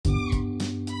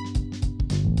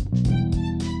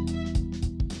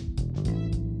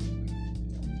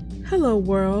Hello,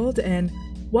 world, and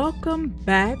welcome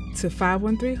back to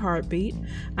 513 Heartbeat.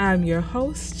 I'm your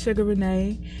host, Sugar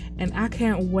Renee, and I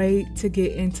can't wait to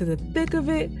get into the thick of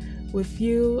it with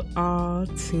you all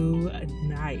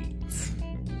tonight.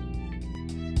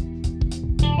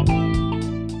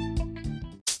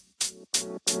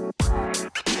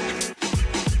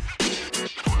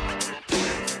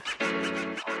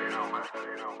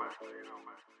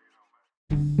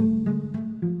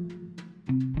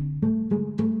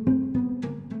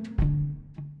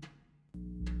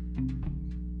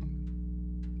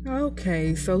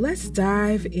 Okay, so let's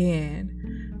dive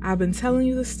in. I've been telling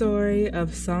you the story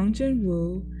of Song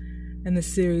Jin-woo and the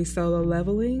series Solo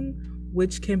Leveling,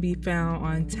 which can be found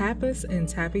on Tapas and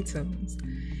Tappy Tunes.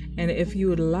 And if you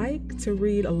would like to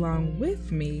read along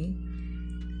with me,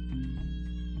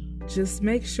 just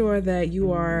make sure that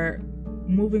you are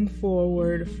moving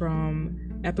forward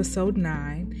from episode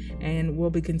 9, and we'll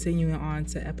be continuing on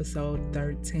to episode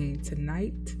 13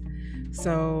 tonight.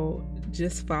 So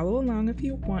just follow along if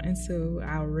you want to.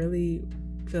 I really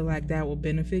feel like that will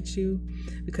benefit you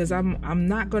because I'm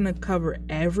not going to cover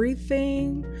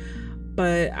everything,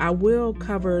 but I will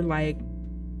cover like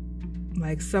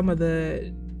some of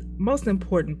the most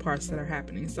important parts that are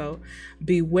happening. So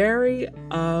be wary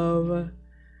of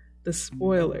the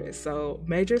spoilers. So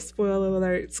major spoiler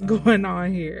alerts going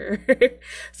on here.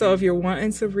 So if you're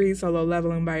wanting to read Solo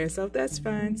Leveling by yourself, that's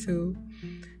fine too.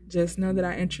 Just know that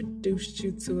I introduced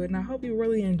you to it, and I hope you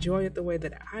really enjoy it the way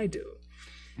that I do.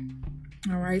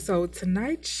 All right, so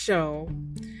tonight's show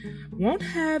won't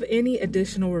have any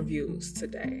additional reviews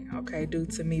today, okay, due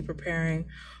to me preparing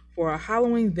for a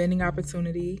Halloween vending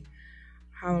opportunity,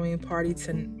 Halloween party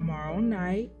tomorrow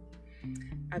night.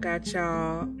 I got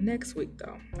y'all next week,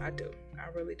 though. I do. I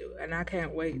really do. And I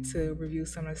can't wait to review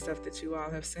some of the stuff that you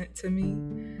all have sent to me,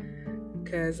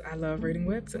 because I love reading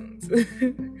webtoons.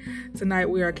 Tonight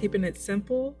we are keeping it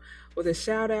simple with a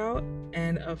shout out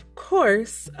and of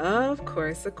course a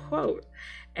quote,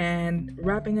 and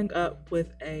wrapping it up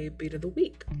with a beat of the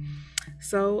week.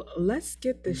 So let's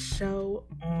get the show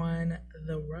on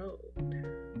the road.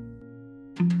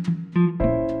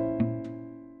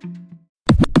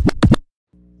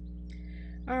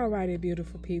 Alrighty,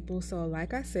 beautiful people. So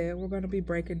like I said, we're going to be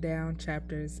breaking down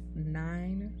chapters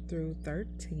 9 through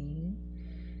 13.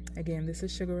 Again, this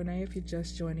is Sugar Renee if you're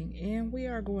just joining in. We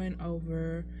are going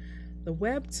over the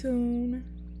webtoon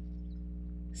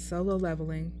Solo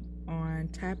Leveling on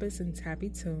Tapas and Tappy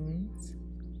Tunes.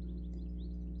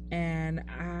 And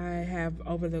I have,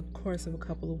 over the course of a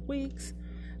couple of weeks,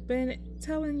 been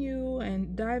telling you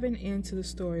and diving into the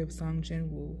story of Song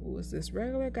Jin-woo, who is this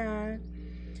regular guy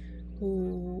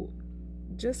who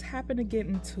just happened to get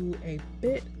into a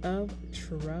bit of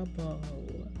trouble.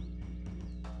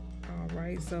 All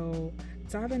right, so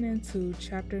diving into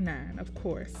chapter 9, of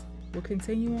course, we're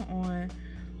continuing on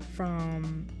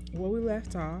from where we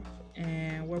left off,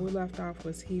 and where we left off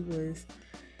was he was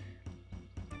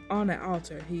on an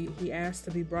altar. He asked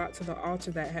to be brought to the altar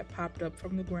that had popped up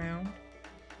from the ground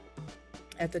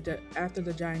after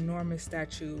the ginormous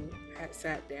statue had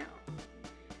sat down.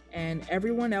 And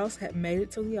everyone else had made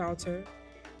it to the altar,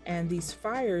 and these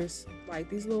fires, like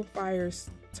these little fires,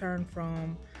 turned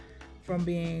from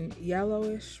being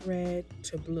yellowish red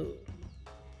to blue.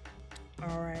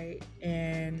 All right,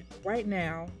 and right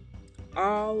now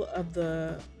all of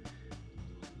the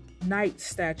night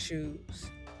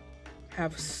statues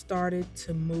have started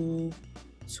to move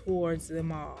towards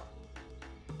them all.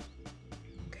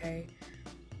 Okay,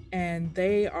 and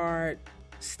they are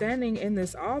standing in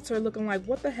this altar looking like,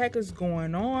 what the heck is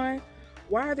going on?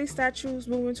 Why are these statues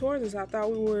moving towards us? I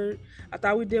thought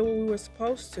we did what we were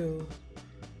supposed to.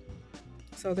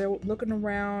 So they're looking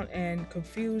around in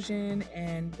confusion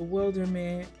and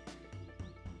bewilderment,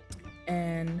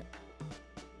 and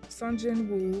Song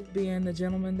Jin-woo, being the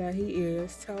gentleman that he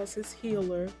is, tells his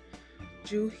healer,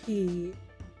 Ju-hee,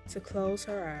 to close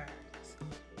her eyes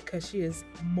because she is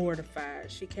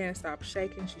mortified. She can't stop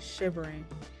shaking. She's shivering.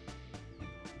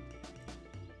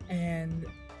 And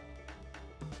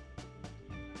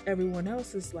everyone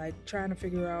else is like trying to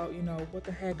figure out, what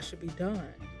the heck should be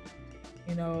done.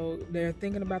 They're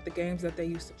thinking about the games that they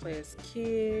used to play as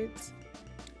kids.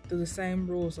 Do the same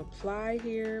rules apply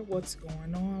here? What's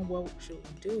going on? What should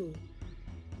we do?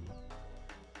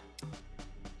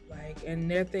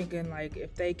 And they're thinking,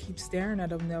 if they keep staring at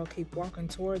them, they'll keep walking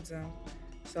towards them.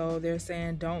 So they're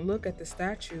saying, don't look at the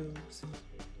statues.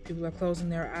 People are closing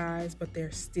their eyes, but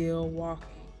they're still walking.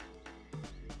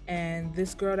 And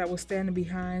this girl that was standing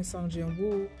behind Song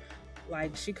Jin-woo,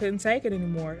 she couldn't take it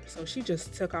anymore, so she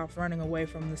just took off running away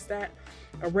from the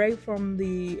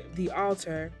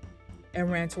altar,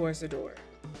 and ran towards the door.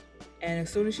 And as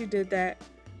soon as she did that,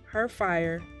 her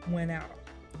fire went out,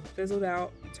 fizzled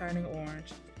out, turning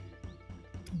orange.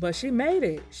 But she made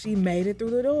it. She made it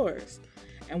through the doors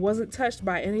and wasn't touched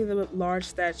by any of the large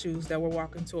statues that were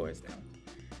walking towards them.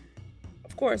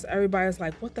 Of course, everybody's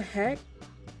like, what the heck?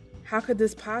 How could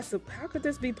this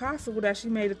be possible that she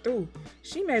made it through?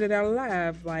 She made it out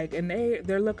alive. Like, and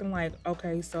they're looking like,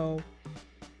 okay, so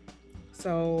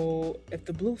if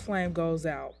the blue flame goes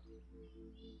out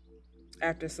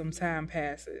after some time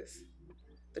passes,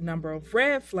 the number of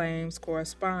red flames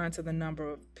correspond to the number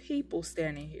of people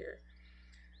standing here.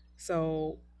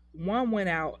 So one went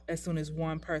out as soon as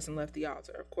one person left the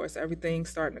altar. Of course, everything's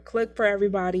starting to click for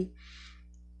everybody.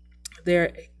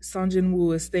 There, Sung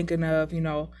Jin-woo is thinking of,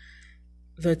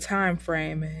 the time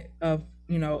frame of,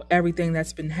 everything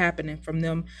that's been happening, from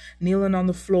them kneeling on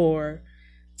the floor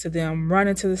to them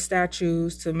running to the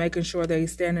statues to making sure they're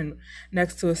standing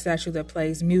next to a statue that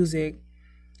plays music,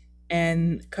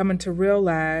 and coming to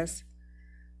realize,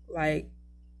 like,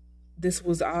 this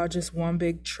was all just one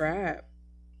big trap.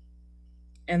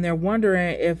 And they're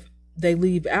wondering, if they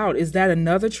leave out, is that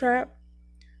another trap?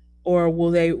 Or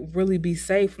will they really be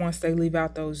safe once they leave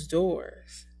out those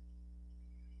doors?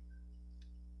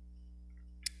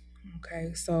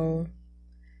 Okay, so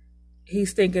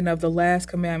he's thinking of the last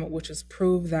commandment, which is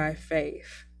prove thy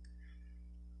faith.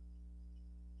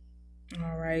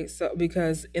 All right, so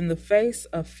because in the face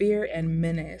of fear and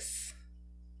menace,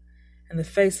 in the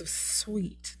face of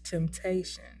sweet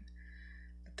temptation,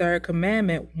 the third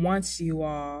commandment wants you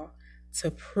all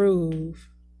to prove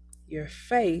your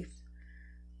faith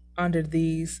under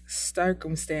these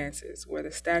circumstances where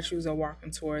the statues are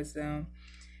walking towards them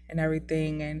and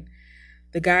everything. And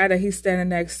the guy that he's standing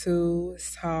next to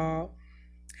is tall,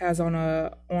 has on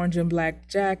a orange and black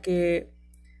jacket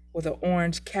with an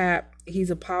orange cap.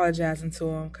 He's apologizing to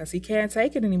him because he can't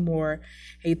take it anymore.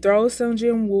 He throws Sung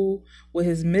Jin-woo with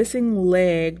his missing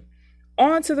leg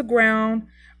onto the ground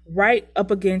right up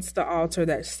against the altar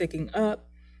that's sticking up,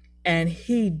 and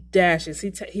he dashes.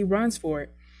 He runs for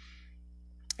it,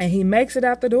 and he makes it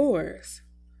out the doors.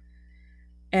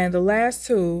 And the last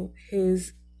two,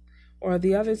 his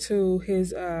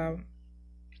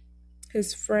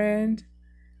friend,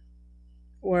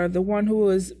 or the one who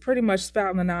was pretty much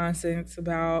spouting the nonsense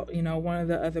about, one of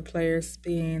the other players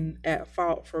being at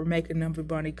fault for making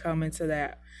everybody come into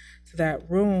that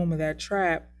room or that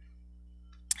trap,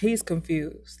 he's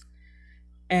confused.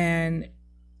 And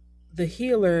the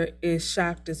healer is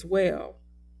shocked as well.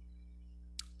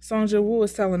 Sung Jin-woo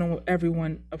is telling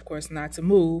everyone, of course, not to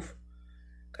move,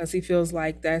 because he feels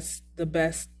like that's the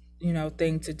best,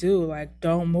 thing to do. Like,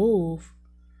 don't move.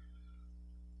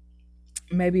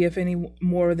 Maybe if any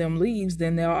more of them leaves,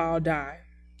 then they'll all die,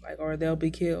 or they'll be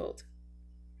killed.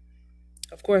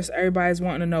 Of course, everybody's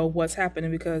wanting to know what's happening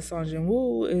because Sung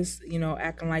Jin-woo is,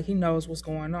 acting like he knows what's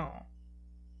going on.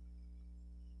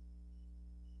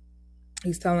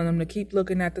 He's telling them to keep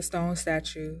looking at the stone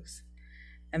statues,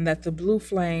 and that the blue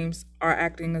flames are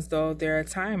acting as though they're a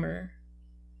timer,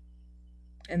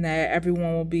 and that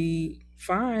everyone will be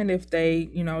fine if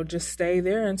they, just stay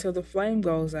there until the flame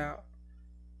goes out.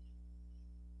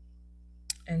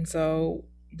 And so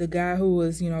the guy who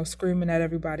was, screaming at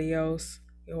everybody else,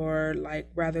 or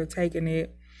rather taking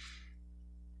it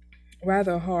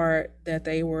rather hard that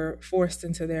they were forced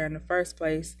into there in the first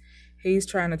place, he's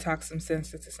trying to talk some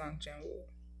sense into Sung Jin-woo.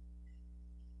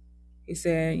 He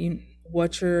said,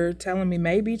 what you're telling me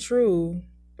may be true,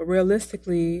 but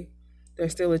realistically,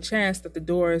 there's still a chance that the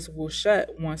doors will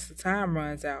shut once the time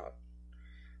runs out,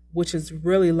 which is a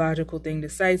really logical thing to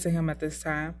say to him at this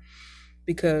time,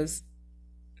 because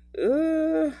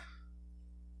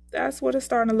that's what it's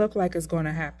starting to look like is going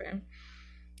to happen.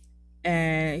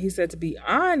 And he said, to be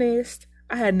honest,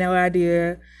 I had no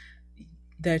idea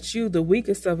that you, the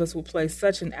weakest of us, will play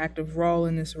such an active role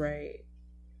in this raid.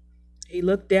 He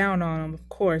looked down on him, of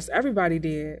course. Everybody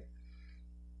did.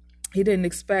 He didn't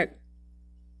expect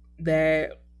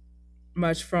that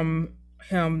much from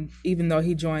him, even though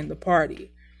he joined the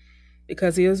party,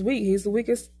 because he was weak. He's the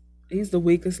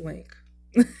weakest link.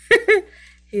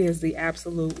 He is the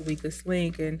absolute weakest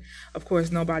link. And of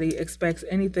course, nobody expects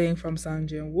anything from Sung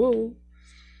Jin-woo.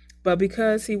 But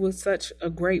because he was such a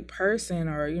great person,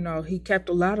 or, he kept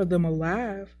a lot of them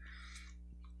alive,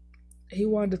 he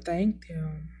wanted to thank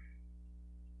them.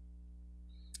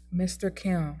 Mr.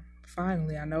 Kim,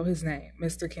 finally, I know his name,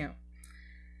 Mr. Kim.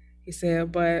 He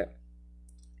said, but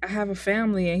I have a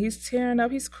family, and he's tearing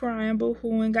up, he's crying,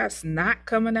 boo-hooing, got snot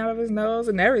coming out of his nose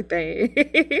and everything.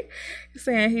 He's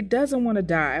saying he doesn't want to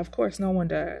die. Of course, no one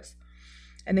does.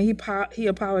 And then he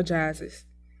apologizes.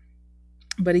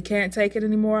 but he can't take it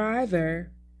anymore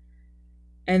either.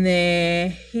 And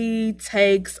then he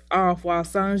takes off while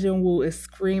Sung Jin Woo is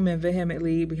screaming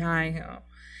vehemently behind him,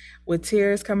 with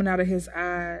tears coming out of his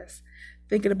eyes,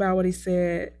 thinking about what he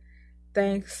said.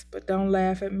 Thanks, but don't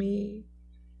laugh at me.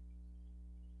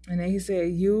 And then he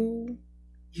said,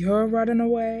 you're running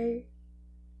away.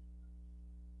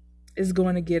 It's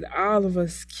going to get all of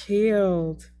us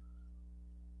killed.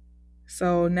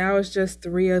 So now it's just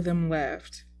 3 of them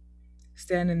left,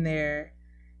 standing there.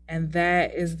 And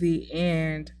that is the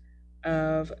end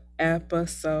of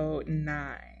episode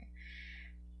 9.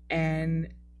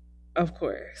 And of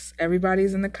course,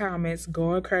 everybody's in the comments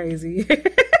going crazy.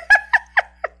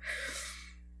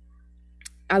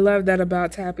 I love that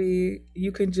about Tappy.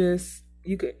 Tapas,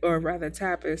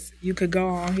 you could go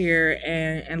on here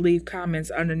and leave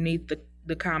comments underneath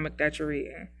the comic that you're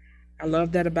reading. I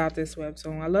love that about this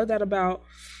webtoon. I love that about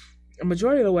a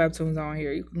majority of the webtoons on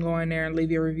here. You can go in there and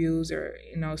leave your reviews, or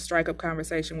strike up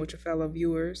conversation with your fellow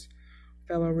viewers,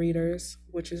 fellow readers,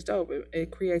 which is dope.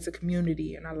 It creates a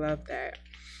community, and I love that.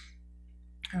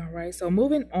 All right, so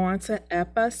moving on to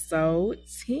episode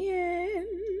 10.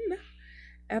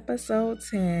 Episode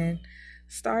 10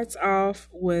 starts off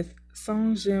with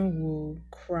Sung Jin Woo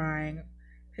crying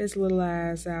his little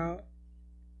eyes out.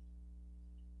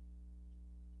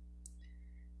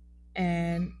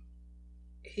 And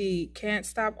he can't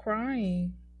stop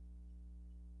crying.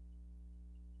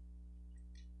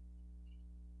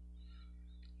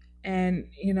 And,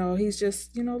 he's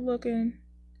just, looking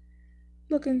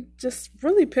just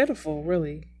really pitiful,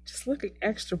 really. Just looking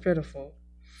extra pitiful.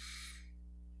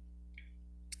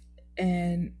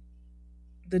 And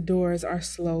the doors are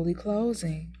slowly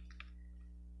closing.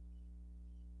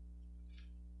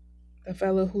 The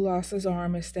fellow who lost his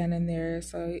arm is standing there,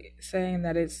 saying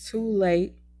that it's too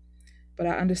late, but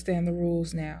I understand the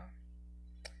rules now.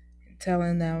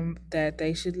 Telling them that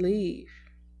they should leave.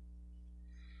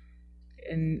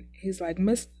 And he's like,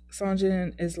 Miss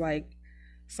Sungjin is like,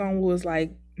 Sungwoo is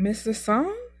like, Mr.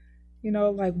 Sung?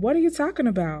 Like, what are you talking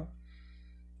about?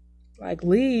 Like,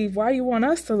 leave? Why do you want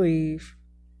us to leave?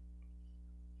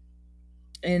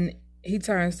 And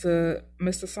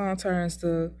Mr. Sung turns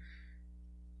to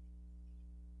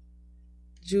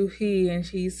Joo-hee, and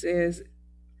she says,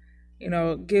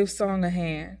 give Sung a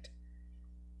hand.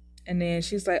 And then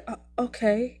she's like, oh,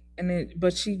 okay.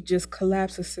 But she just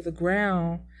collapses to the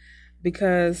ground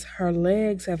because her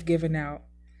legs have given out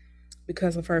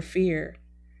because of her fear.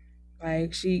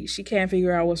 Like, she can't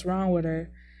figure out what's wrong with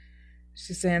her.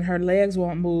 She's saying her legs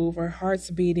won't move, her heart's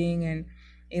beating, and,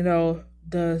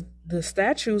 the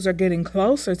statues are getting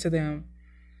closer to them.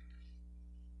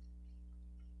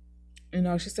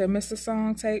 She said, Mr.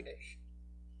 Sung, take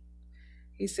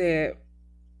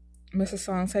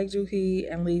Joo-hee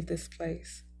and leave this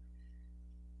place.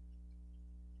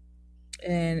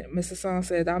 And Mr. Sung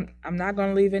said, I'm not going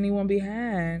to leave anyone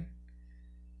behind.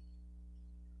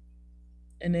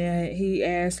 And then he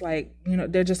asked,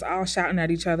 they're just all shouting at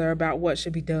each other about what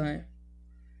should be done.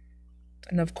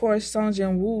 And of course, Sung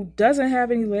Jin Woo doesn't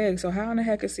have any legs, so how in the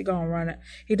heck is he going to run?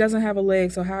 He doesn't have a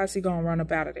leg, so how is he going to run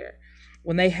up out of there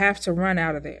when they have to run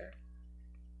out of there?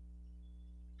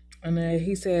 And then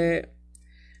he said,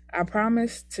 I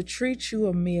promise to treat you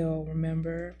a meal,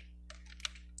 remember?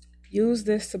 Use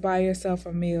this to buy yourself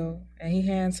a meal. And he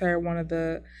hands her one of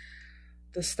the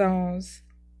stones,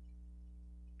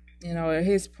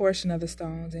 his portion of the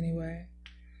stones anyway,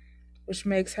 which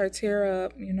makes her tear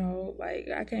up, like,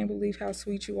 I can't believe how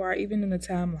sweet you are, even in a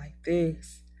time like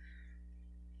this.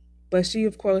 But she,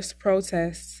 of course,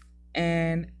 protests,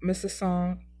 and Mr.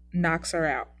 Sung knocks her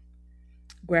out,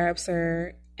 grabs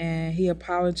her, and he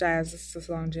apologizes to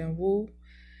Sung Jin Woo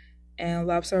and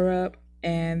locks her up,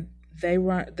 and they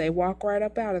walk right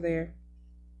up out of there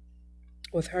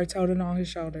with her toting on his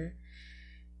shoulder.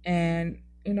 And,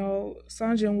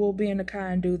 Sung Jin Woo, being the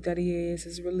kind dude that he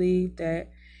is relieved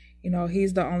that,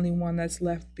 he's the only one that's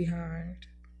left behind.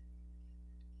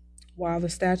 While the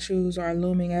statues are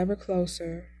looming ever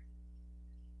closer,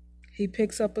 he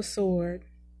picks up a sword,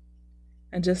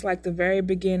 and just like the very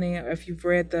beginning, if you've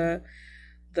read the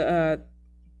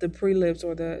prelips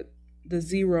or the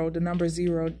number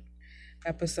 0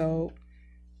 episode,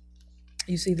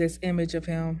 you see this image of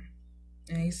him,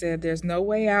 and he said, there's no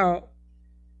way out.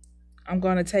 I'm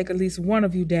going to take at least one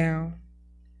of you down.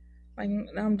 Like,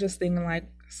 I'm just thinking, like,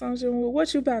 Sung Jin Woo,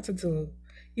 what you about to do?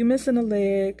 You missing a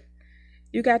leg.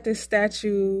 You got these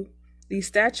statues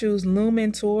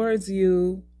looming towards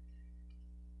you,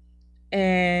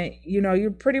 and,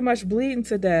 you're pretty much bleeding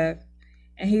to death.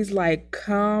 And he's like,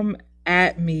 come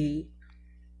at me.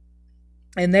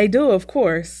 And they do, of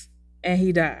course, and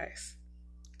he dies.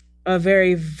 a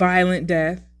very violent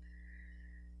death,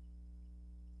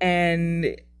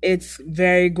 and it's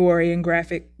very gory and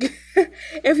graphic.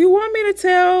 If you want me to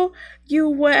tell you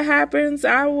what happens,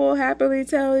 I will happily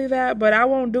tell you that, but I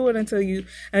won't do it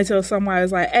until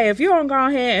somebody's like, hey, if you don't go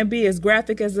ahead and be as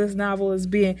graphic as this novel is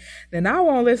being, then I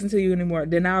won't listen to you anymore.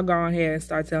 Then I'll go ahead and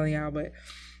start telling y'all. But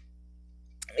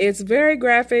it's very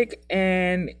graphic,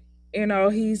 and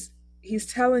he's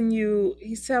telling,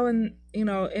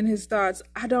 in his thoughts,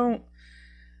 I don't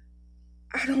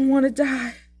want to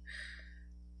die.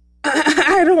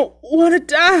 I don't want to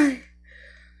die.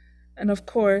 And of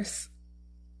course,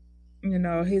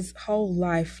 his whole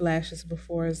life flashes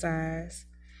before his eyes,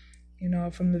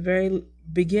 from the very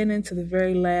beginning to the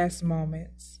very last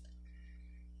moments.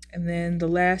 And then the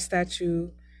last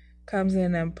statue comes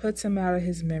in and puts him out of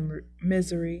his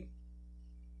misery.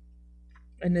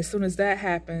 And as soon as that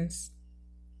happens,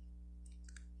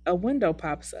 a window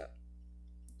pops up,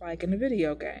 like in a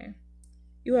video game.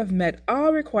 You have met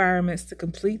all requirements to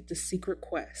complete the secret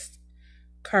quest,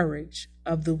 Courage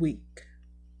of the Weak.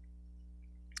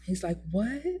 He's like,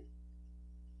 what? A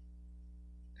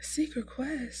secret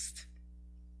quest?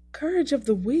 Courage of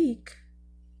the Weak?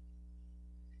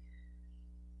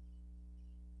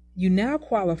 You now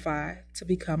qualify to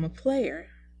become a player.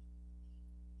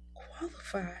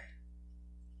 Qualify?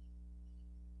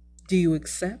 Do you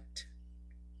accept?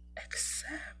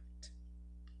 Accept.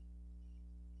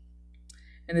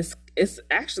 And it's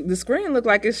actually, the screen looked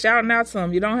like it's shouting out to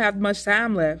him. You don't have much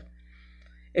time left.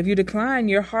 If you decline,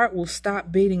 your heart will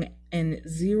stop beating in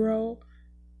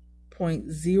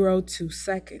 0.02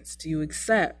 seconds. Do you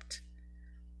accept?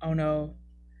 Oh no.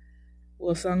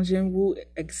 Will Sung Jin-woo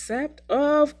accept?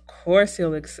 Of course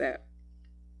he'll accept.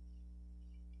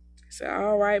 He said,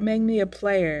 all right, make me a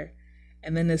player.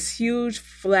 And then this huge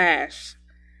flash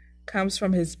comes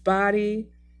from his body,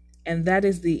 and that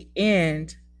is the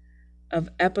end of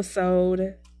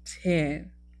episode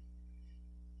 10.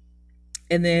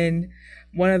 And then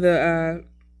one of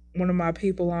my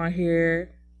people on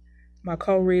here, my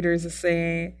co-readers, is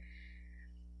saying,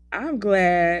 I'm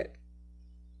glad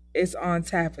it's on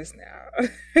Tapas now.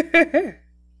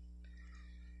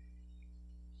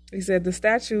 He said the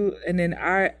statue, and then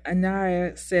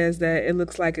Anaya says that it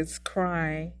looks like it's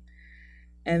crying.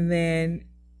 And then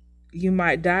You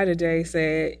Might Die Today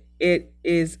said it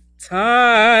is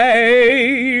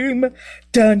time.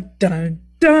 Dun, dun,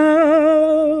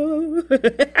 dun.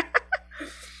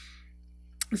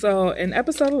 So in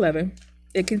episode 11,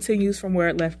 it continues from where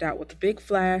it left out with the big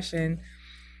flash and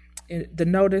the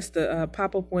notice, the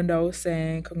pop-up window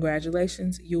saying,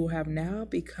 congratulations, you have now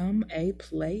become a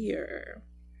player.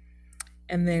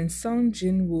 And then Sung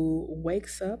Jin-woo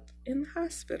wakes up in the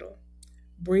hospital,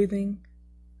 breathing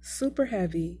super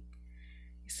heavy.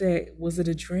 He said, was it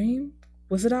a dream?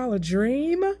 Was it all a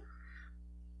dream?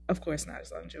 Of course not,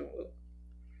 Sung Jin-woo.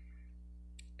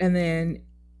 And then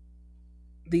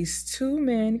these two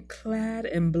men clad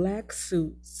in black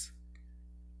suits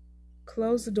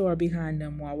close the door behind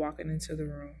them while walking into the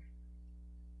room,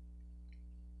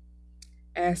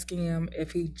 asking him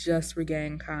if he just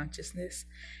regained consciousness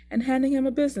and handing him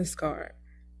a business card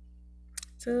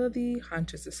to the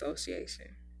Hunters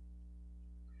Association.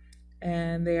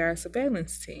 And they are a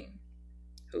surveillance team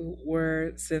who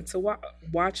were sent to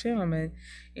watch him and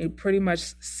pretty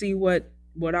much see what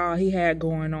all he had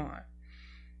going on.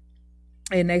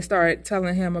 And they started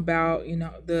telling him about,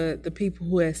 the people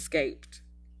who escaped.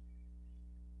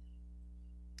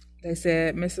 They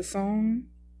said Mr. Song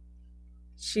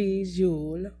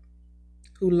Chi-jul,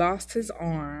 who lost his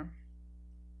arm,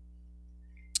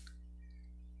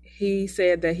 he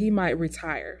said that he might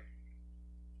retire.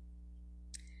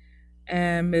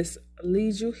 And Miss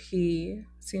Lee Joo-hee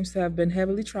seems to have been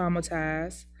heavily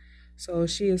traumatized, so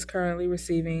she is currently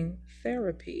receiving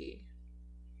therapy.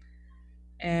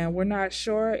 And we're not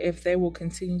sure if they will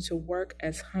continue to work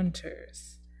as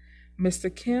hunters.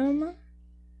 Mr. Kim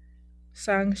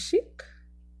Sang-shik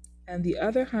and the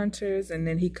other hunters, and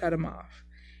then he cut him off.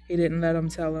 He didn't let him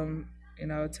tell him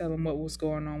what was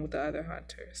going on with the other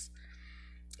hunters.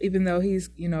 Even though he's,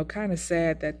 kind of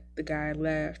sad that the guy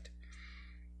left.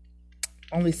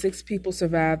 Only 6 people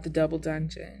survived the double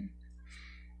dungeon.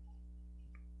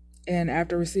 And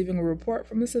after receiving a report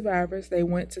from the survivors, they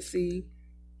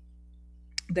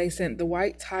sent the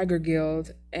White Tiger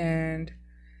Guild and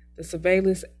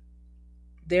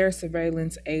their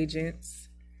surveillance agents.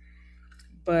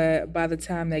 But by the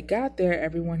time they got there,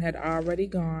 everyone had already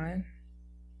gone.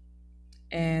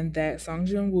 And that Sung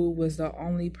Jin-woo was the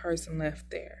only person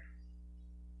left there.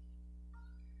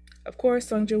 Of course,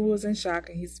 Sung Jin-woo was in shock,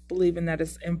 and he's believing that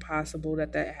it's impossible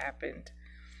that happened.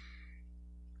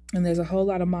 And there's a whole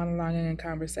lot of monologuing and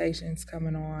conversations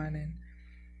coming on, and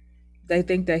they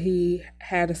think that he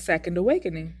had a second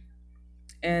awakening.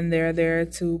 And they're there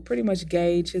to pretty much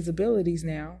gauge his abilities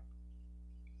now.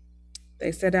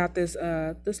 They set out this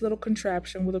little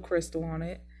contraption with a crystal on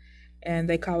it, and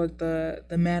they call it the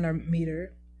mana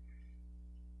meter.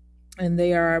 And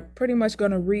they are pretty much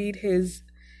going to read his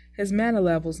mana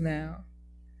levels now,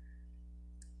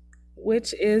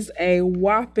 which is a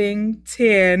whopping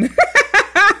 10.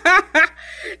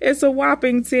 It's a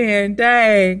whopping 10.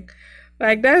 Dang.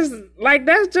 That's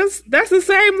the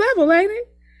same level, ain't it?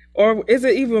 Or is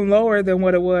it even lower than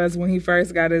what it was when he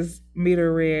first got his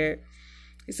meter read?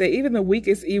 He said even the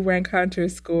weakest E rank hunter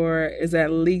score is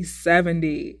at least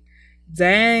 70.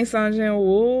 Dang, Sung Jin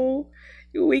Woo,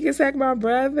 you weak as heck, my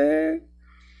brother.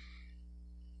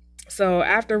 So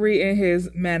after reading his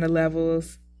mana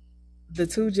levels, the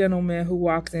two gentlemen who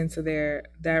walked into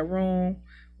that room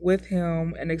with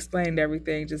him and explained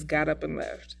everything just got up and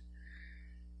left.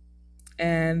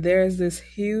 And there's this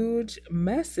huge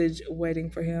message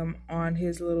waiting for him on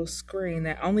his little screen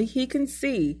that only he can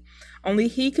see. Only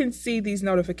he can see these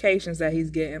notifications that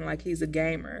he's getting, like he's a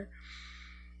gamer.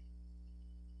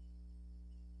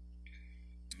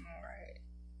 All right.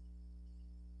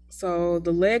 So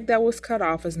the leg that was cut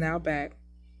off is now back.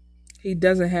 He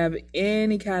doesn't have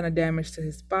any kind of damage to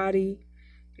his body.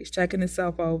 He's checking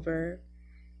himself over.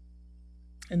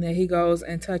 And then he goes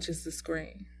and touches the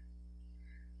screen.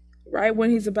 Right when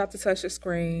he's about to touch the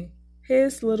screen,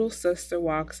 his little sister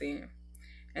walks in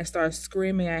and starts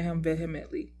screaming at him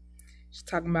vehemently. She's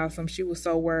talking about she was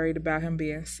so worried about him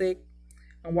being sick.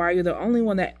 And why are you the only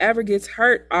one that ever gets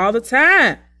hurt all the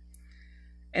time?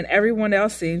 And everyone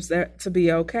else seems to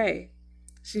be okay.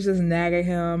 She's just nagging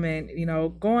him and,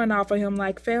 going off of him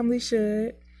like family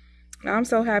should. I'm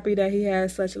so happy that he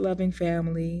has such a loving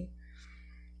family.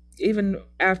 Even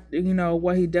after,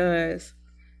 what he does.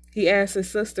 He asked his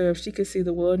sister if she could see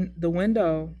the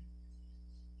window.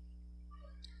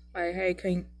 Like, hey,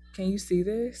 can you see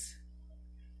this?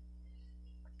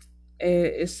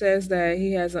 It says that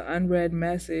he has an unread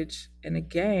message in a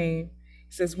game.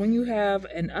 It says, when you have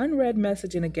an unread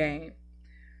message in a game,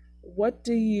 what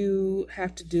do you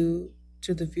have to do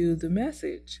to view the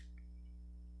message?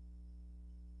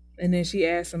 And then she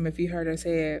asked him if he hurt his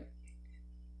head.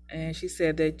 And she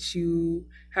said that you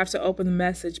have to open the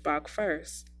message box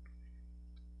first.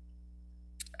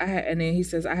 And then he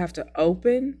says, I have to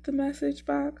open the message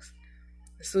box.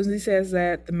 As soon as he says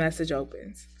that, the message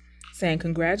opens, saying,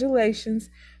 congratulations,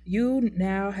 you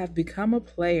now have become a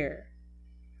player.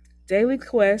 Daily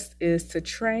quest is to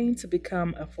train to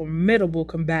become a formidable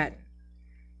combatant.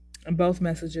 And both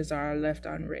messages are left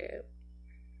unread.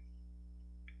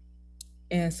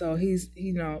 And so he's,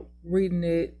 reading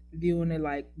it, viewing it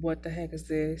like, what the heck is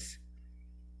this?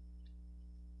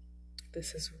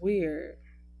 This is weird.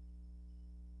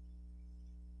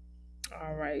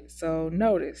 All right, so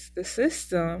notice the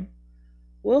system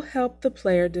will help the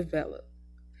player develop.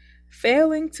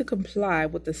 Failing to comply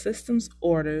with the system's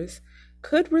orders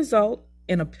could result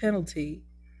in a penalty.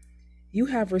 You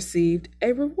have received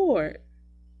a reward.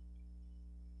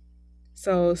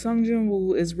 So Sung Jin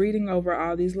Woo is reading over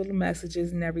all these little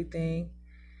messages and everything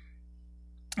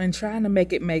and trying to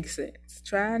make it make sense,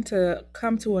 trying to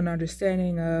come to an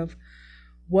understanding of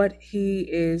what he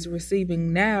is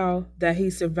receiving now that he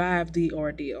survived the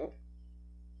ordeal.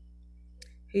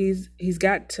 He's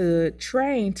got to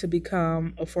train to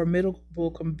become a formidable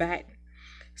combatant.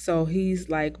 So he's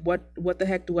like, what the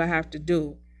heck do I have to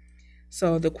do?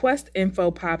 So the quest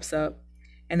info pops up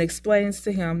and explains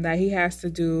to him that he has to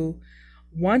do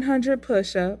 100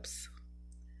 push-ups,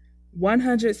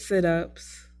 100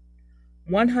 sit-ups,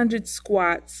 100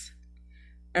 squats,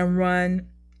 and run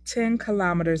 10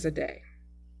 kilometers a day.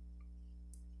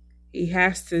 He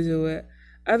has to do it.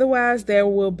 Otherwise, there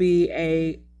will be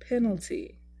a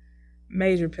penalty,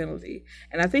 major penalty.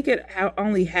 And I think it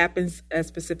only happens at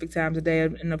specific times of day.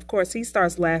 And of course, he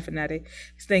starts laughing at it.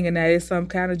 He's thinking that it's some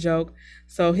kind of joke.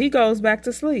 So he goes back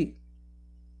to sleep.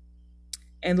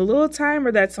 And the little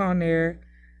timer that's on there,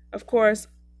 of course,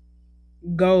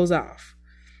 goes off.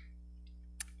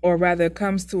 Or rather,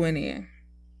 comes to an end.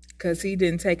 Because he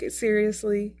didn't take it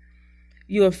seriously.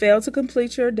 You have failed to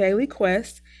complete your daily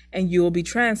quest, and you will be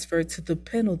transferred to the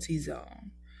penalty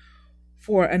zone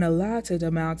for an allotted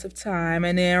amount of time.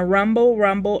 And then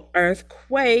rumble,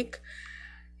 earthquake,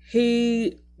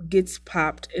 he gets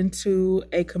popped into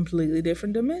a completely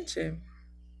different dimension,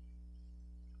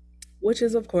 which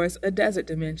is, of course, a desert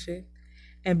dimension.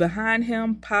 And behind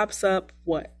him pops up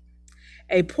what?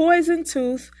 A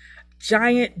poison-toothed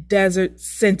giant desert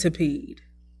centipede.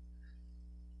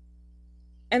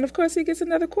 And of course, he gets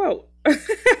another quote.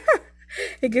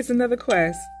 He gets another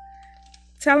quest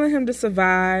telling him to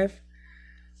survive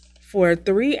for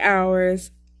 3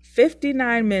 hours,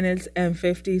 59 minutes, and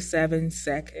 57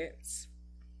 seconds.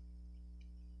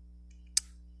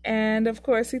 And of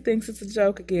course, he thinks it's a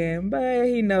joke again, but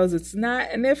he knows it's not.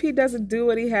 And if he doesn't do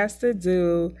what he has to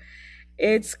do,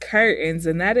 it's curtains.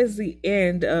 And that is the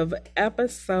end of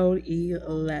episode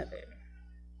 11.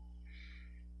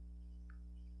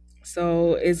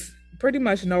 So it's pretty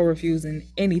much no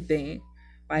refusing anything.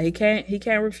 Like he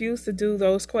can't refuse to do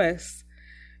those quests,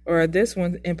 or this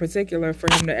one in particular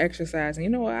for him to exercise. And you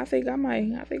know what? I think I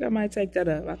might take that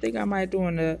up. I think I might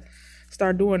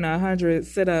start doing 100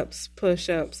 sit-ups,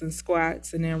 push-ups, and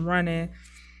squats, and then running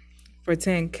for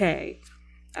 10K.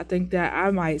 I think that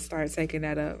I might start taking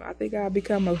that up. I think I'll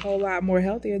become a whole lot more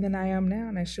healthier than I am now.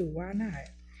 And shoot, why not?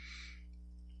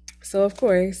 So of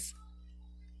course,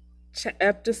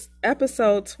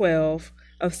 episode 12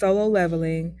 of Solo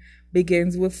Leveling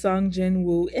begins with Sung Jin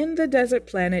Woo in the desert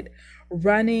planet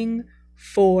running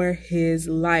for his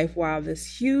life while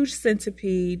this huge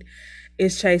centipede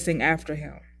is chasing after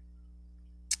him.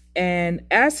 And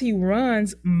as he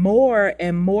runs, more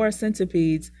and more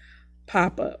centipedes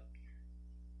pop up.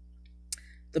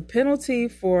 The penalty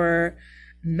for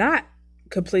not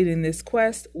completing this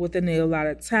quest within the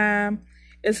allotted time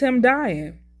is him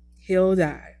dying. He'll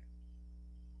die.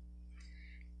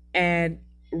 And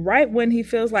right when he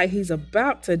feels like he's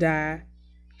about to die,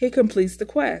 he completes the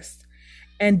quest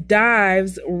and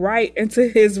dives right into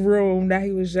his room that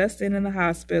he was just in the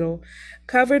hospital,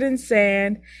 covered in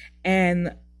sand,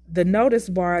 and the notice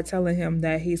bar telling him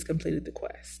that he's completed the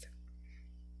quest.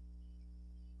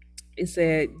 It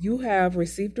said, "You have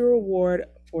received a reward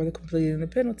for the completing the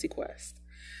penalty quest.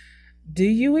 Do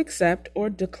you accept or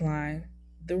decline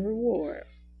the reward?"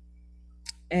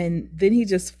 And then he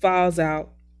just falls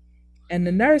out. And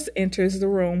the nurse enters the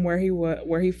room where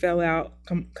he fell out,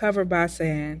 covered by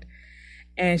sand,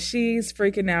 and she's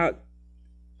freaking out,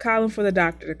 calling for the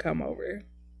doctor to come over.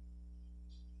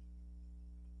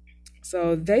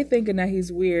 So they thinking that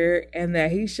he's weird and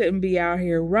that he shouldn't be out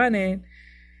here running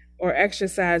or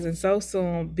exercising so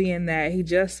soon, being that he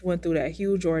just went through that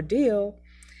huge ordeal,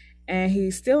 and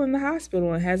he's still in the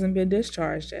hospital and hasn't been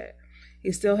discharged yet.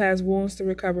 He still has wounds to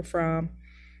recover from,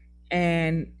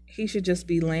 and he should just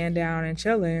be laying down and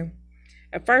chilling.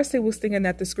 At first, he was thinking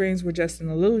that the screens were just an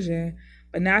illusion,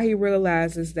 but now he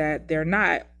realizes that they're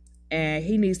not, and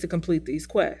he needs to complete these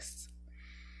quests.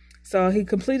 So he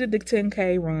completed the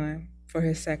 10K run for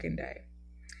his second day.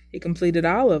 He completed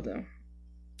all of them,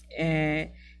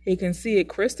 and he can see it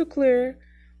crystal clear,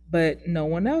 but no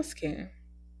one else can.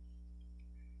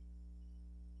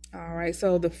 All right,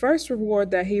 so the first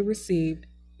reward that he received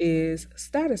is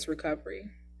status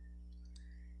recovery.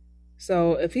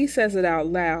 So if he says it out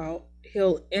loud,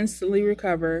 he'll instantly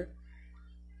recover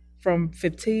from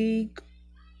fatigue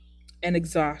and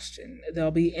exhaustion.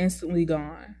 They'll be instantly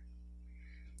gone.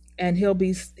 And he'll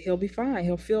be fine.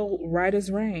 He'll feel right as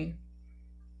rain.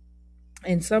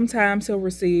 And sometimes he'll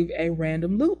receive a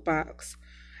random loot box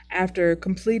after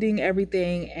completing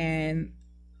everything and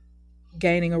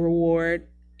gaining a reward.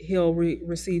 He'll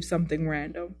receive something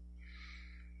random.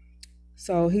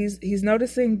 So he's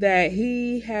noticing that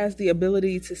he has the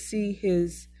ability to see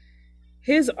his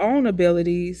own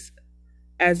abilities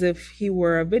as if he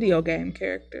were a video game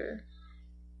character.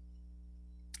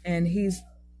 And he's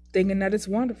thinking that it's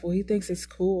wonderful. He thinks it's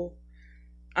cool.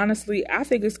 Honestly, I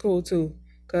think it's cool too.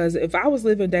 Because if I was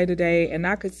living day to day and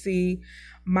I could see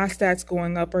my stats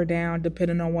going up or down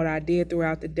depending on what I did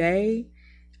throughout the day,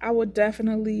 I would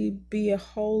definitely be a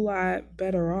whole lot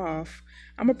better off.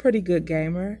 I'm a pretty good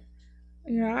gamer.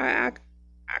 You know, I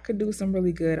could do some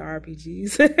really good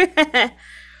RPGs.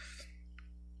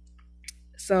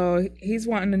 So he's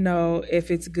wanting to know if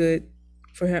it's good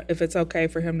for him, if it's okay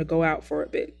for him to go out for a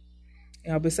bit,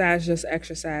 you know, besides just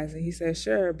exercising. He says,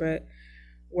 sure, but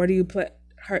where do you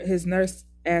his nurse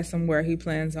asked him where he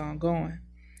plans on going.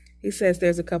 He says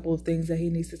there's a couple of things that he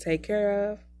needs to take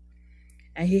care of.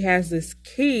 And he has this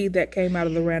key that came out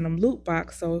of the random loot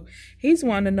box. So he's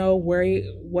wanting to know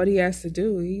what he has to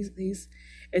do.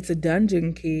 It's a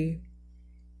dungeon key.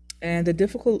 And the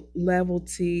difficulty level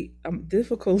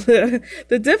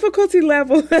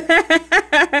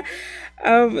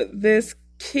of this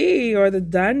key or the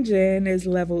dungeon is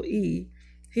level E.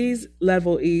 He's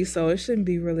level E, so it shouldn't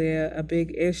be really a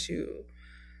big issue.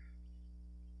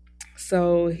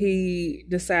 So he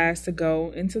decides to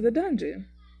go into the dungeon.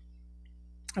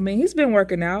 I mean, he's been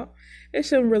working out. It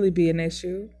shouldn't really be an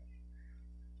issue.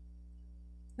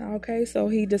 Okay, so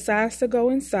he decides to go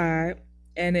inside,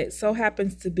 and it so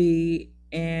happens to be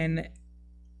in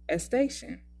a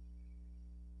station,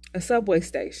 a subway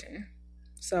station.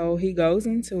 So he goes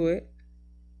into it,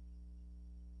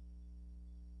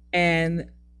 and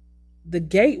the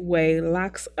gateway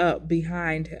locks up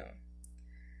behind him.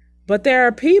 But there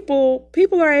are people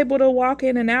are able to walk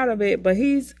in and out of it, but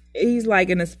he's like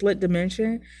in a split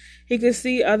dimension. He can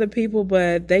see other people,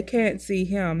 but they can't see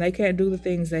him. They can't do the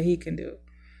things that he can do.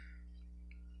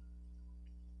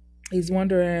 He's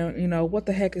wondering, what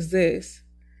the heck is this?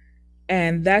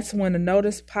 And that's when a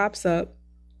notice pops up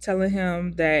telling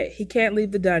him that he can't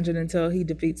leave the dungeon until he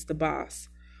defeats the boss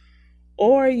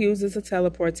or uses a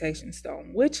teleportation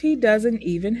stone, which he doesn't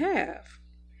even have.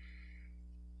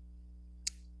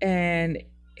 And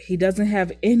he doesn't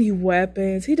have any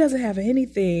weapons. He doesn't have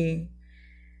anything.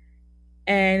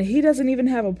 And he doesn't even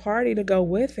have a party to go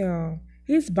with him.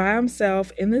 He's by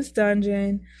himself in this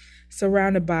dungeon,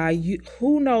 surrounded by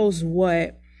who knows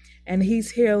what. And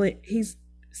he's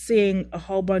seeing a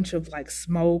whole bunch of like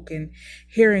smoke and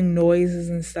hearing noises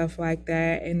and stuff like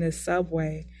that in the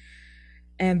subway.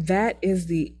 And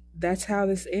that's how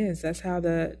this ends. That's how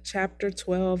the chapter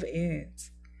 12 ends.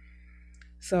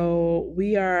 So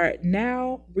we are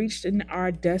now reached in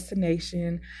our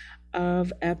destination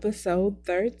of episode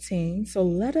 13. So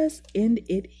let us end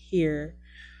it here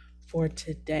for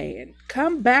today and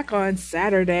come back on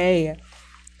Saturday.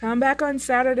 Come back on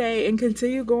Saturday and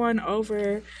continue going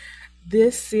over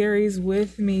this series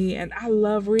with me. And I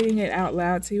love reading it out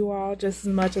loud to you all just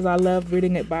as much as I love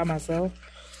reading it by myself.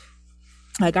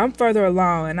 Like, I'm further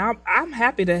along, and I'm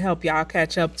happy to help y'all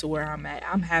catch up to where I'm at.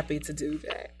 I'm happy to do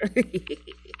that.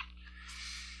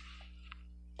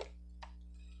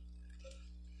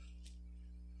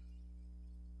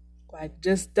 Like,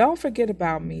 just don't forget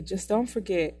about me. Just don't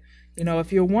forget.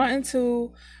 If you're wanting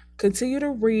to continue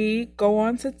to read, go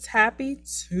on to Tappy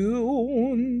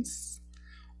Tunes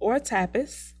or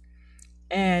Tapas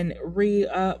and read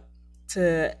up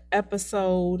to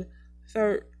episode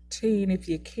 13 if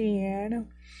you can.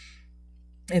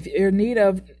 If you're in need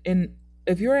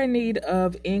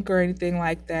of ink or anything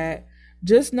like that,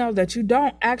 just know that you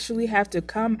don't actually have to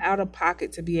come out of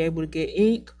pocket to be able to get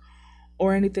ink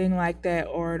or anything like that,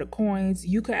 or the coins.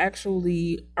 You can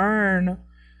actually earn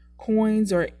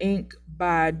coins or ink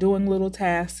by doing little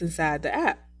tasks inside the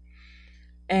app.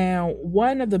 And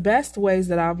one of the best ways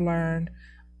that I've learned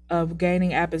of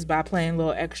gaining app is by playing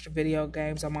little extra video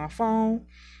games on my phone,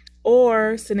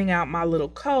 or sending out my little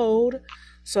code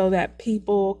so that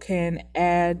people can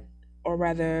add, or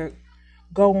rather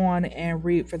go on and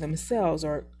read for themselves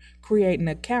or create an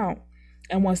account.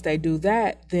 And once they do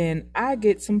that, then I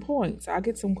get some points. I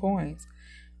get some coins,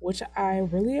 which I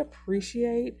really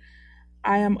appreciate.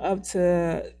 I am up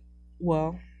to,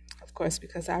 well, of course,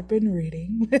 because I've been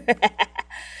reading.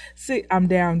 See, I'm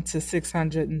down to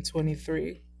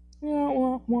 623.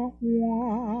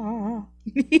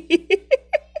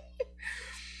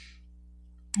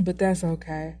 But that's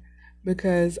okay,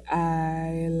 because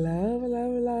I love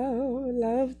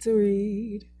to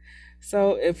read.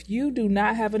 So if you do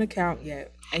not have an account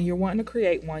yet and you're wanting to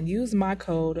create one, use my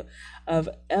code of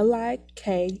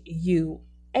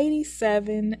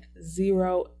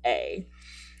LIKU870A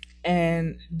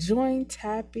and join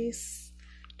Tapas,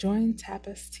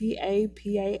 TAPAS,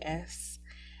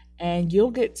 and you'll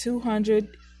get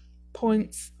 200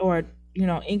 points, or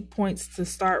ink points, to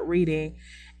start reading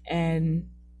and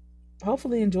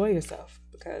hopefully enjoy yourself,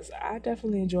 because I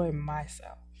definitely enjoy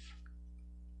myself.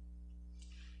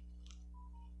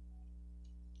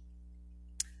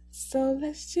 So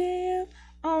let's jam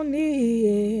on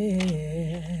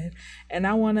it. And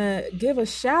I want to give a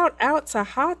shout out to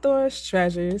Hathor's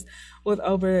Treasures, with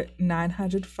over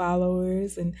 900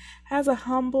 followers, and has a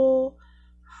humble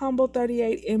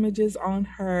 38 images on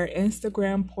her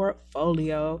Instagram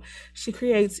portfolio. She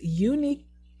creates unique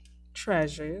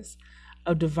treasures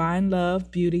of divine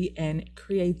love, beauty, and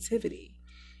creativity.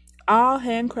 All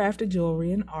handcrafted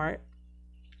jewelry and art,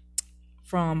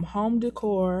 from home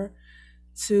decor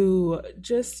to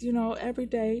just,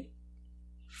 everyday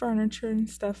furniture and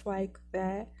stuff like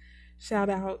that. Shout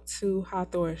out to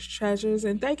Hathor's Treasures,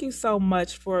 and thank you so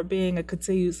much for being a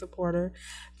continued supporter.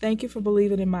 Thank you for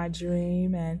believing in my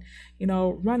dream and,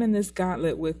 running this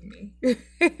gauntlet with me.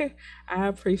 I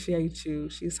appreciate you.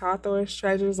 She's Hathor's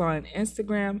Treasures on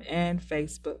Instagram and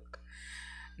Facebook.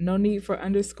 No need for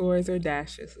underscores or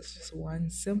dashes. It's just one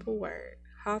simple word: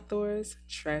 Hathor's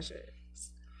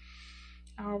Treasures.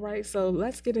 All right, so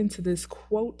let's get into this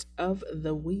quote of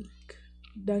the week.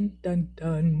 Dun, dun,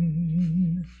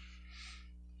 dun.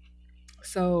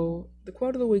 So the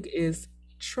quote of the week is,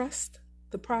 trust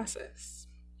the process.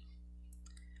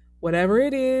 Whatever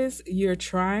it is you're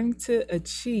trying to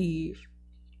achieve,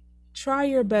 try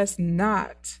your best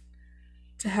not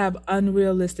to have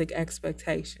unrealistic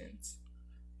expectations.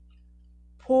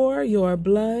 Pour your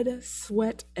blood,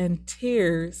 sweat, and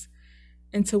tears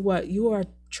into what you are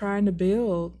trying to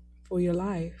build for your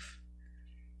life.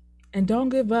 And don't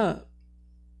give up.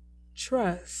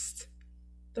 Trust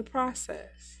the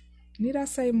process. Need I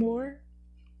say more?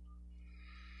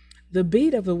 The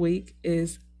beat of the week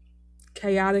is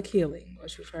Chaotic Healing,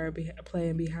 which you've heard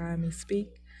playing behind me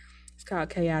speak. It's called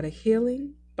Chaotic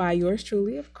Healing by yours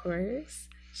truly, of course,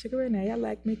 Sugar Renee. I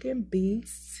like making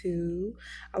beats too.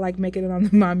 I like making it on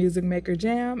the My Music Maker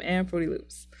Jam and Fruity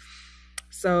Loops.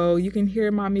 So you can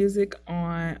hear my music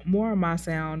on more of my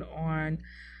sound on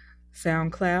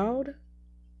SoundCloud,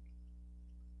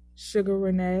 Sugar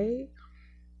Renee,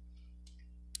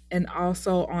 and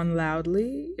also on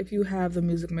Loudly. If you have the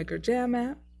Music Maker Jam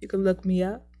app, you can look me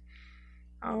up.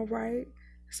 All right.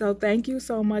 So thank you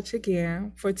so much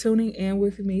again for tuning in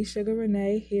with me, Sugar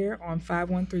Renee, here on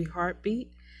 513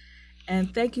 Heartbeat.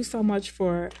 And thank you so much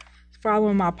for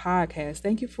following my podcast.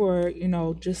 Thank you for,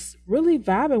 just really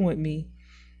vibing with me.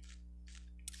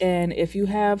 And if you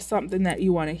have something that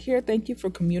you want to hear, thank you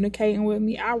for communicating with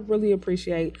me. I really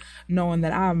appreciate knowing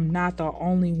that I'm not the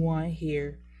only one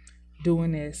here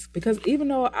doing this. Because even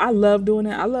though I love doing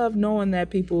it, I love knowing that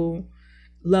people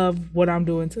love what I'm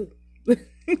doing too.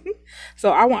 So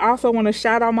I also want to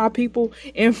shout out my people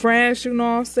in France, you know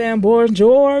what I'm saying?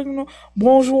 Bonjour,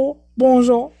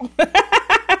 bonjour.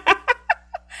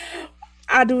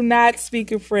 I do not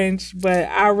speak in French, but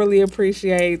I really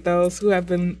appreciate those who have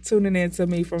been tuning in to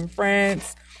me from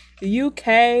France, the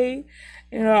UK.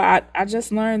 I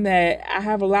just learned that I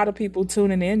have a lot of people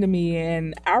tuning in to me,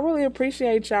 and I really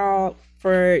appreciate y'all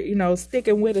for,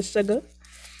 sticking with us, sugar,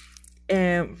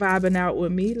 and vibing out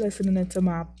with me, listening to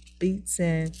my beats.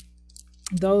 And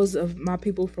those of my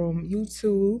people from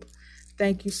YouTube,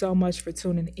 thank you so much for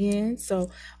tuning in. So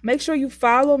make sure you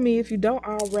follow me if you don't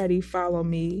already follow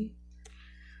me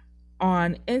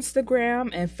on Instagram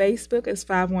and Facebook as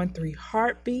 513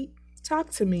 Heartbeat.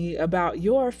 Talk to me about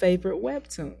your favorite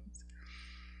webtoons.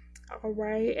 All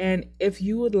right. And if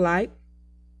you would like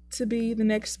to be the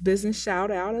next business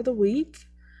shout out of the week,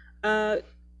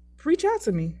 reach out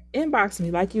to me. Inbox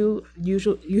me like you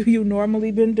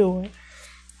normally been doing.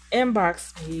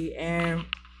 Inbox me and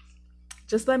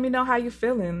just let me know how you're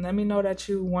feeling. Let me know that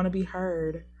you want to be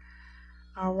heard.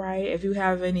 All right. If you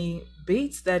have any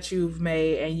beats that you've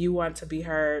made and you want to be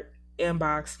heard,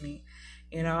 inbox me.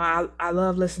 I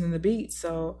love listening to beats.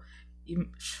 So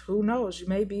who knows? You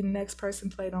may be the next person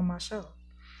played on my show.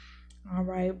 All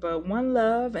right. But one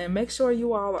love, and make sure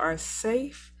you all are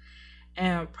safe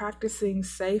and practicing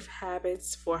safe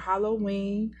habits for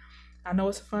Halloween. I know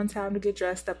it's a fun time to get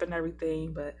dressed up and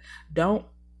everything, but don't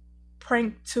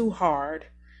prank too hard.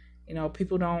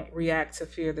 People don't react to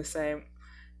fear the same.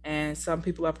 And some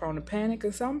people are prone to panic,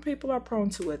 and some people are prone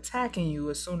to attacking you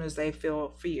as soon as they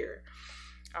feel fear.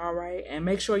 All right. And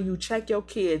make sure you check your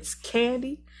kids'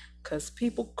 candy, because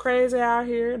people crazy out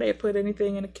here. They put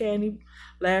anything in the candy.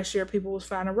 Last year, people was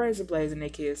finding razor blades in their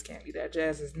kids' candy. That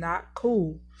jazz is not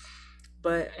cool.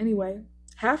 But anyway,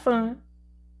 have fun.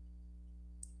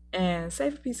 And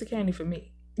save a piece of candy for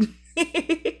me.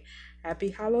 Happy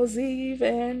Hallows Eve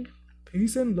and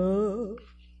peace and love.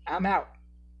 I'm out.